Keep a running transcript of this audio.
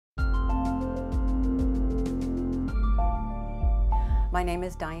My name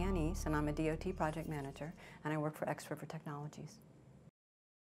is Diane East, and I'm a DOT project manager, and I work for XRiver Technologies.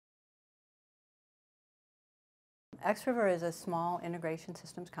 XRiver is a small integration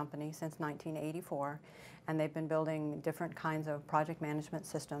systems company since 1984, and they've been building different kinds of project management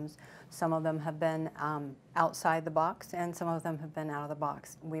systems. Some of them have been outside the box, and some of them have been out of the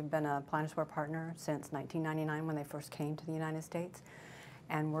box. We've been a Planisware partner since 1999 when they first came to the United States.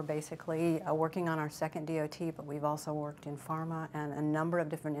 And we're basically working on our second DOT, but we've also worked in pharma and a number of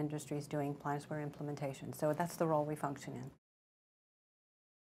different industries doing Planisware implementation. So that's the role we function in.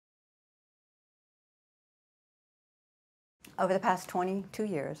 Over the past 22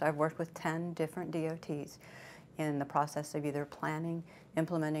 years, I've worked with 10 different DOTs in the process of either planning,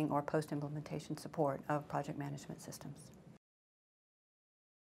 implementing, or post-implementation support of project management systems.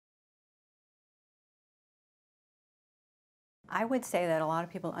 I would say that a lot of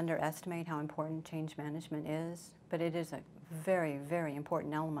people underestimate how important change management is, but it is a very, very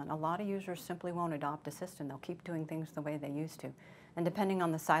important element. A lot of users simply won't adopt a system. They'll keep doing things the way they used to. And depending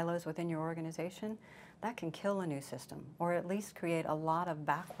on the silos within your organization, that can kill a new system, or at least create a lot of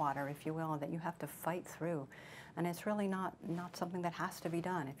backwater, if you will, that you have to fight through. And it's really not something that has to be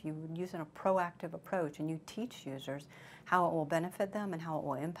done. If you use a proactive approach and you teach users how it will benefit them and how it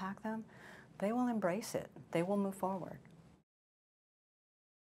will impact them, they will embrace it. They will move forward.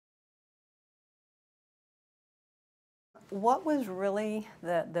 What was really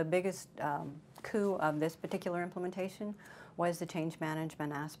the biggest coup of this particular implementation was the change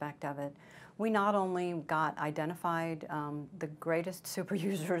management aspect of it. We not only got identified the greatest super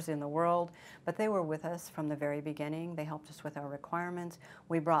users in the world, but they were with us from the very beginning. They helped us with our requirements.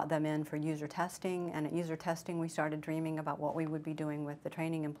 We brought them in for user testing, and at user testing we started dreaming about what we would be doing with the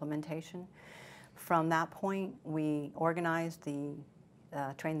training implementation. From that point, we organized the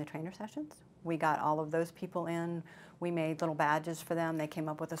train the trainer sessions. We got all of those people in. We made little badges for them. They came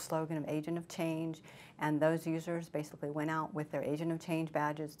up with a slogan of Agent of Change, and those users basically went out with their Agent of Change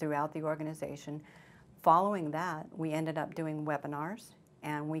badges throughout the organization. Following that, we ended up doing webinars,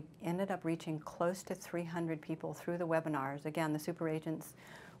 and we ended up reaching close to 300 people through the webinars. Again, the super agents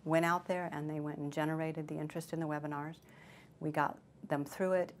went out there and they went and generated the interest in the webinars. We got them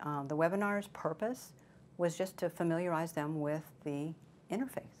through it. The webinar's purpose was just to familiarize them with the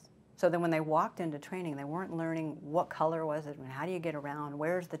interface. So then when they walked into training, they weren't learning what color was it, and how do you get around,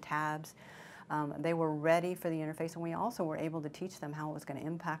 where's the tabs. They were ready for the interface, and we also were able to teach them how it was going to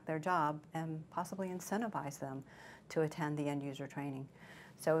impact their job and possibly incentivize them to attend the end user training.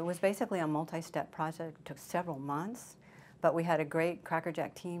 So it was basically a multi-step project. It took several months, but we had a great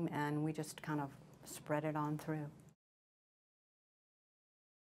crackerjack team, and we just kind of spread it on through.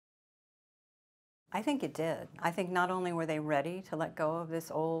 I think it did. I think not only were they ready to let go of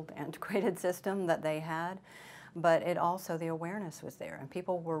this old antiquated system that they had, but it also, the awareness was there, and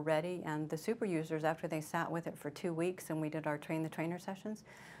people were ready, and the super users, after they sat with it for 2 weeks and we did our train the trainer sessions,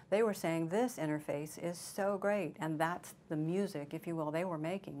 they were saying this interface is so great, and that's the music, if you will, they were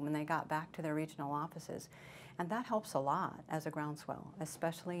making when they got back to their regional offices. And that helps a lot as a groundswell,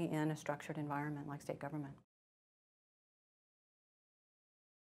 especially in a structured environment like state government.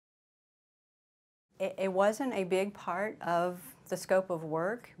 It wasn't a big part of the scope of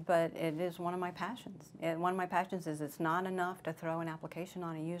work, but it is one of my passions. One of my passions is it's not enough to throw an application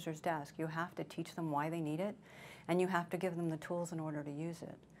on a user's desk. You have to teach them why they need it, and you have to give them the tools in order to use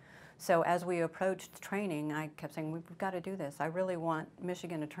it. So as we approached training, I kept saying, we've got to do this. I really want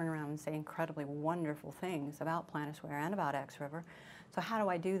Michigan to turn around and say incredibly wonderful things about Planisware and about XRiver. So how do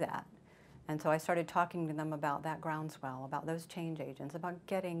I do that? And so I started talking to them about that groundswell, about those change agents, about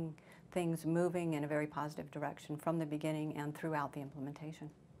getting things moving in a very positive direction from the beginning and throughout the implementation.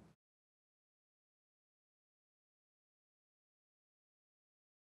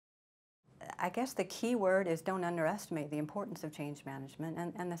 I guess the key word is don't underestimate the importance of change management,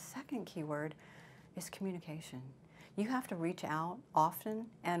 and the second key word is communication. You have to reach out often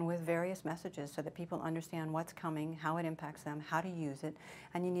and with various messages so that people understand what's coming, how it impacts them, how to use it,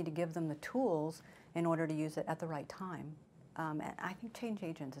 and you need to give them the tools in order to use it at the right time. And I think change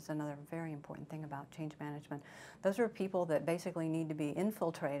agents is another very important thing about change management. Those are people that basically need to be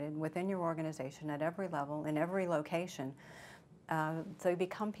infiltrated within your organization at every level, in every location. So you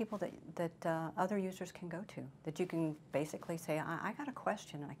become people that other users can go to, that you can basically say, I got a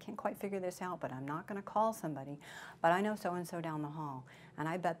question, I can't quite figure this out, but I'm not going to call somebody, but I know so-and-so down the hall, and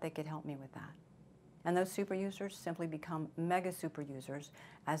I bet they could help me with that. And those super users simply become mega super users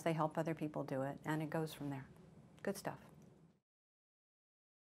as they help other people do it, and it goes from there. Good stuff.